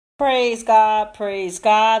Praise God, praise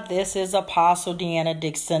God. This is Apostle Deanna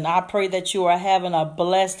Dixon. I pray that you are having a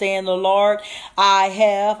blessed day in the Lord. I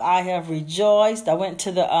have rejoiced. I went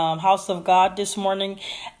to the house of God this morning,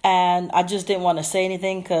 and I just didn't want to say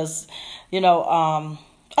anything because, I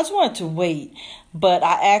just wanted to wait. But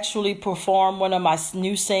I actually performed one of my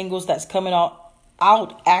new singles that's coming out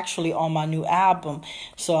actually on my new album.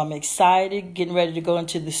 So I'm excited, getting ready to go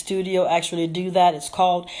into the studio, actually do that. It's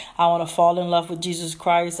called I Want to Fall in Love with Jesus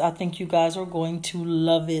Christ. I think you guys are going to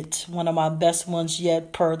love it. One of my best ones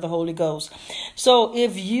yet, per the Holy Ghost. So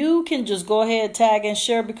if you can just go ahead, tag and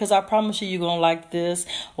share, because I promise you're going to like this.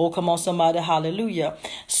 Oh, come on, somebody, hallelujah.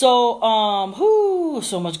 So,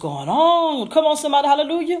 so much going on. Come on, somebody,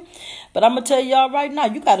 hallelujah. But I'm going to tell y'all right now,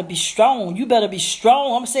 you got to be strong. You better be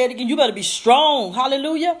strong. I'm going to say it again. You better be strong.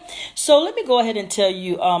 Hallelujah. So let me go ahead and tell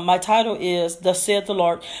you, my title is, Thus saith the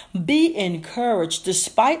Lord, be encouraged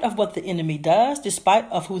despite of what the enemy does,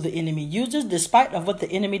 despite of who the enemy uses, despite of what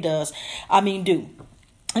the enemy does. Do.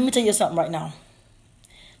 Let me tell you something right now.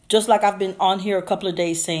 Just like I've been on here a couple of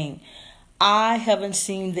days saying, I haven't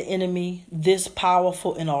seen the enemy this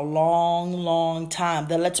powerful in a long, long time.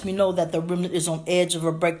 That lets me know that the remnant is on edge of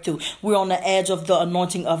a breakthrough. We're on the edge of the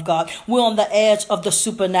anointing of God. We're on the edge of the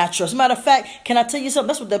supernatural. As a matter of fact, can I tell you something?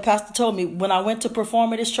 That's what the pastor told me when I went to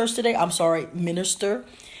perform at his church today. Minister.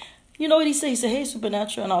 You know what he said? He said, hey,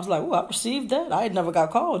 supernatural. And I was like, I received that. I had never got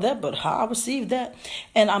called that, but I received that.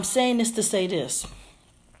 And I'm saying this to say this.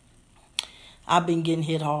 I've been getting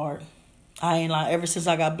hit hard. I ain't lying. Ever since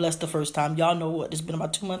I got blessed the first time. Y'all know what? It's been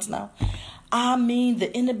about 2 months now.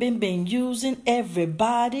 The enemy been using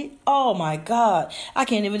everybody. Oh, my God. I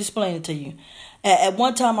can't even explain it to you. At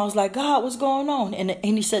one time, I was like, God, what's going on? And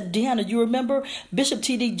he said, Deanna, you remember Bishop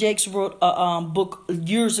T.D. Jakes wrote a book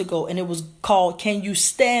years ago, and it was called, Can You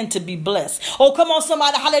Stand to Be Blessed? Oh, come on,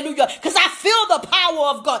 somebody, hallelujah, because I feel the power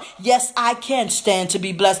of God. Yes, I can stand to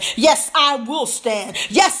be blessed. Yes, I will stand.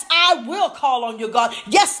 Yes, I will call on you, God.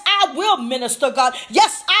 Yes, I will minister, God.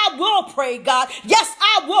 Yes, I will pray, God. Yes,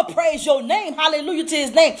 I will praise your name. Hallelujah to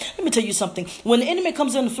his name. Let me tell you something. When the enemy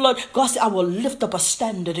comes in the flood, God said, I will lift up a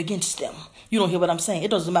standard against them. You don't hear what I'm saying.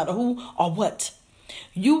 It doesn't matter who or what.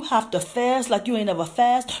 You have to fast like you ain't never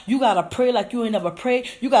fast. You got to pray like you ain't never prayed.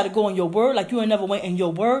 You got to go in your word like you ain't never went in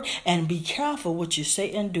your word. And be careful what you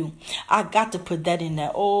say and do. I got to put that in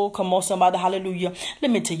there. Oh, come on, somebody. Hallelujah.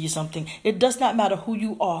 Let me tell you something. It does not matter who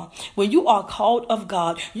you are. When you are called of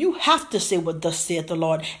God, you have to say what thus saith the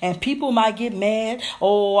Lord. And people might get mad.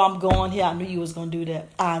 Oh, I'm going here. I knew you was going to do that.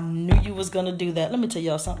 I knew you was going to do that. Let me tell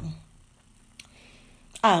y'all something.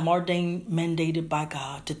 I am ordained, mandated by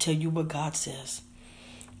God to tell you what God says.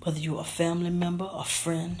 Whether you're a family member, a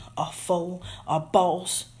friend, a foe, a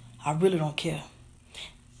boss, I really don't care.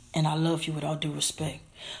 And I love you with all due respect.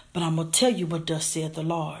 But I'm going to tell you what thus saith the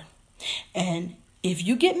Lord. And if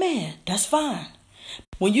you get mad, that's fine.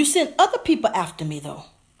 When you send other people after me, though,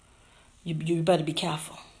 you better be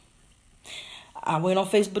careful. I went on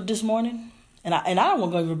Facebook this morning, and I don't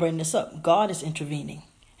want to even bring this up. God is intervening.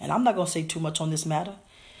 And I'm not going to say too much on this matter.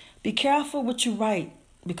 Be careful what you write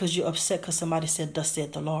because you're upset because somebody said, thus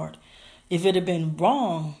said the Lord. If it had been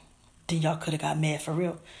wrong, then y'all could have got mad for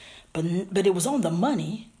real. But it was on the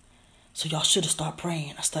money, so y'all should have started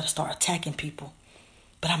praying instead of start attacking people.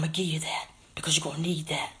 But I'm going to give you that because you're going to need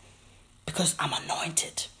that because I'm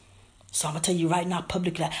anointed. So I'm going to tell you right now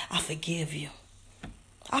publicly, I forgive you.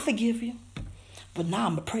 I forgive you. But now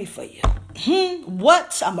I'm going to pray for you.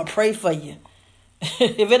 What? I'm going to pray for you.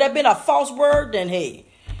 If it had been a false word, then hey.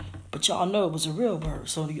 But y'all know it was a real word.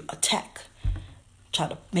 So you attack. Try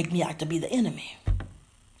to make me out to be the enemy.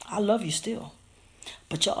 I love you still.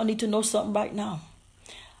 But y'all need to know something right now.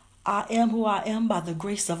 I am who I am by the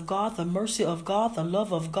grace of God, the mercy of God, the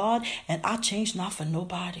love of God. And I change not for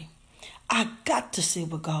nobody. I got to say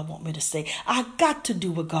what God want me to say. I got to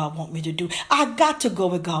do what God want me to do. I got to go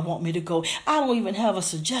where God want me to go. I don't even have a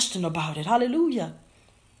suggestion about it. Hallelujah.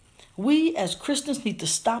 We as Christians need to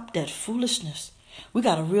stop that foolishness. We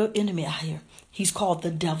got a real enemy out here. He's called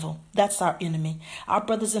the devil. That's our enemy. Our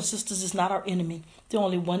brothers and sisters is not our enemy. There's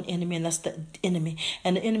only one enemy, and that's the enemy.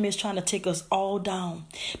 And the enemy is trying to take us all down.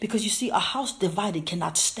 Because you see, a house divided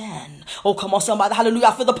cannot stand. Oh, come on, somebody. Hallelujah.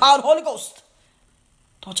 I feel the power of the Holy Ghost.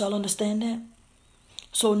 Don't y'all understand that?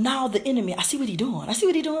 So now the enemy, I see what he's doing.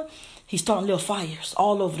 He's starting little fires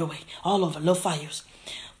all over the way. All over, little fires.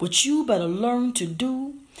 What you better learn to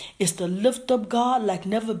do is to lift up God like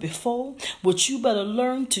never before. What you better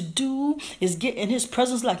learn to do is get in his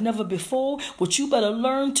presence like never before. What you better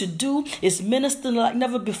learn to do is minister like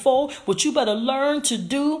never before. What you better learn to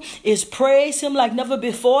do is praise him like never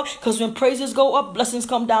before. Because when praises go up, blessings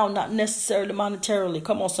come down, not necessarily monetarily.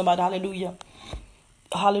 Come on, somebody. Hallelujah.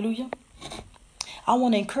 Hallelujah. I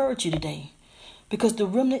want to encourage you today, because the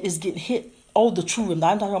remnant is getting hit. Oh, the true remnant.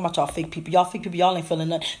 I'm talking about y'all fake people. Y'all fake people, y'all ain't feeling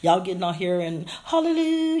nothing. Y'all getting out here and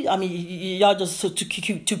hallelujah. I mean, y'all just so too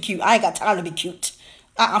cute, too cute. I ain't got time to be cute.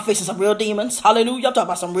 I'm facing some real demons. Hallelujah. I'm talking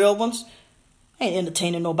about some real ones. I ain't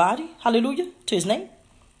entertaining nobody. Hallelujah. To his name.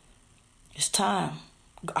 It's time.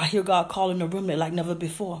 I hear God calling the remnant like never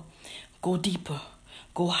before. Go deeper.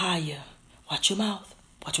 Go higher. Watch your mouth.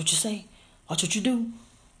 Watch what you say. Watch what you do.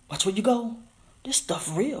 Watch where you go. This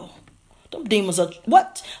stuff real. Them demons are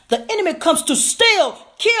what? The enemy comes to steal,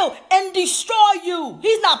 kill, and destroy you.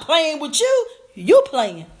 He's not playing with you. You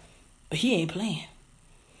playing. But he ain't playing.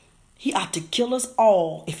 He ought to kill us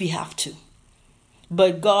all if he have to.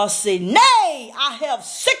 But God said, nay, I have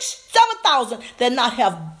 7,000 that not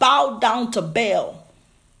have bowed down to Baal,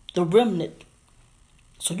 the remnant.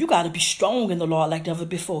 So you got to be strong in the Lord like never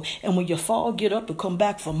before. And when you fall, get up and come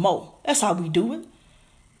back for more. That's how we do it.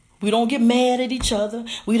 We don't get mad at each other.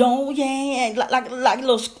 We don't, like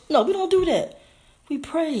little, no, we don't do that. We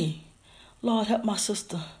pray. Lord, help my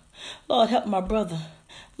sister. Lord, help my brother.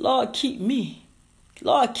 Lord, keep me.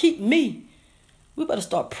 Lord, keep me. We better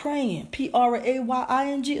start praying. Praying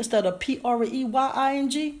instead of preying.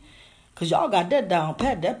 Because y'all got that down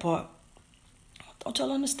pat, that part. Don't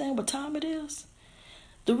y'all understand what time it is?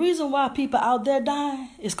 The reason why people out there dying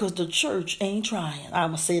is because the church ain't trying. I'm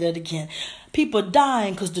going to say that again. People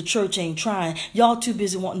dying because the church ain't trying. Y'all too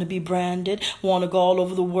busy wanting to be branded, want to go all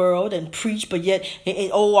over the world and preach, but yet,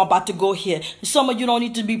 oh, I'm about to go here. Some of you don't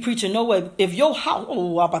need to be preaching no way. If your house,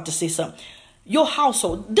 oh, I'm about to say something. Your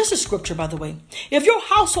household, this is scripture, by the way. If your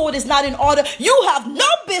household is not in order, you have no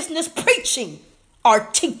business preaching or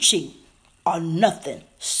teaching or nothing.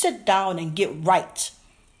 Sit down and get right.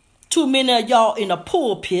 Too many of y'all in a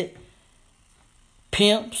pulpit,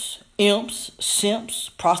 pimps, imps, simps,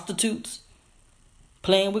 prostitutes,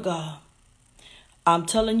 playing with God. I'm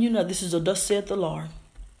telling you now, this is a thus saith the Lord.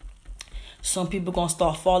 Some people going to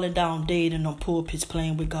start falling down dead in them pulpits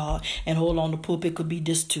playing with God. And hold on, the pulpit could be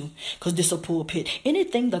this too. Because this a pulpit.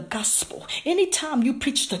 Anything the gospel. Anytime you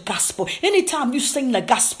preach the gospel. Anytime you sing the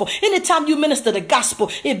gospel. Anytime you minister the gospel.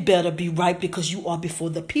 It better be right, because you are before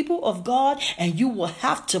the people of God. And you will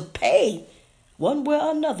have to pay one way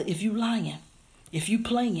or another if you lying. If you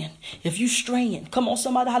playing. If you straying. Come on,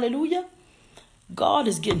 somebody. Hallelujah. God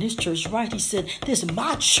is getting his church right. He said, this is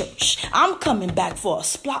my church. I'm coming back for a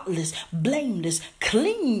spotless, blameless,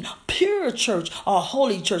 clean, pure church, a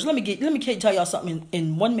holy church. Let me tell y'all something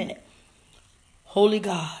in 1 minute. Holy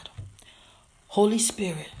God, Holy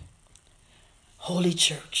Spirit, holy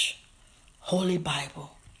church, holy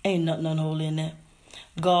Bible. Ain't nothing unholy in that.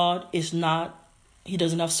 God is not, he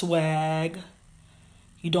doesn't have swag.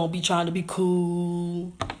 You don't be trying to be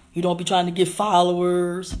cool. You don't be trying to get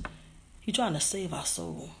followers. He's trying to save our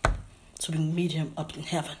soul so we can meet him up in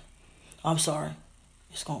heaven. I'm sorry.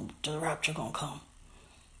 The rapture going to come.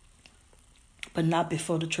 But not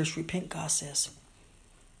before the church repent, God says.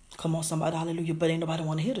 Come on, somebody. Hallelujah. But ain't nobody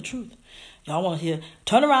want to hear the truth. Y'all want to hear,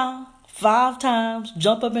 turn around 5 times,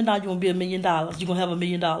 jump up and down, you're going to be $1 million. You're going to have $1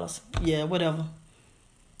 million. Yeah, whatever.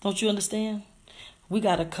 Don't you understand? We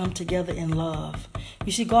got to come together in love.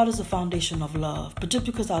 You see, God is the foundation of love. But just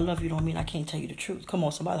because I love you don't mean I can't tell you the truth. Come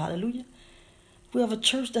on, somebody. Hallelujah. We have a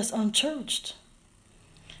church that's unchurched.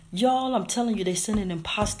 Y'all, I'm telling you, they sending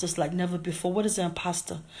imposters like never before. What is an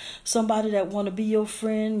imposter? Somebody that want to be your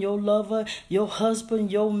friend, your lover, your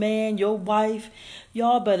husband, your man, your wife.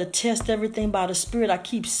 Y'all better test everything by the Spirit. I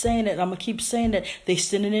keep saying it. I'm going to keep saying that. They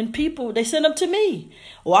sending in people. They send them to me.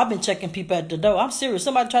 Oh, I've been checking people at the door. I'm serious.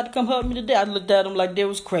 Somebody tried to come hug me today. I looked at them like they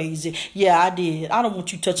was crazy. Yeah, I did. I don't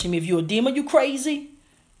want you touching me. If you're a demon, you crazy.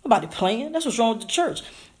 Nobody playing. That's what's wrong with the church.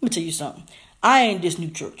 Let me tell you something. I ain't this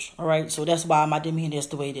new church, all right? So that's why my demeanor is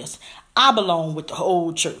the way it is. I belong with the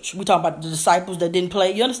old church. We talking about the disciples that didn't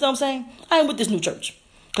play. You understand what I'm saying? I ain't with this new church.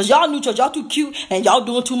 Because y'all new church, y'all too cute, and y'all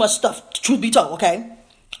doing too much stuff, truth be told, okay?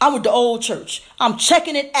 I'm with the old church. I'm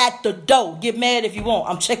checking it at the door. Get mad if you want.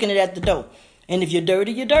 I'm checking it at the door. And if you're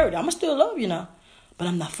dirty, you're dirty. I'm going to still love you now. But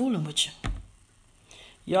I'm not fooling with you.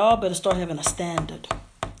 Y'all better start having a standard.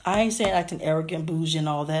 I ain't saying acting arrogant, bougie, and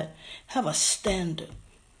all that. Have a standard.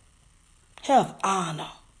 Have honor.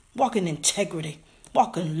 Walk in integrity.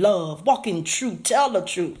 Walk in love. Walk in truth. Tell the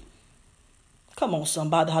truth. Come on,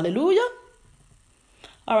 somebody. Hallelujah.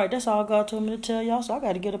 All right, that's all God told me to tell y'all, so I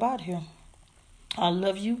got to get up out of here. I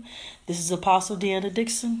love you. This is Apostle Deanna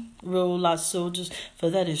Dixon, Roll Lot Soldiers, for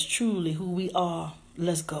that is truly who we are.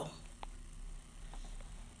 Let's go.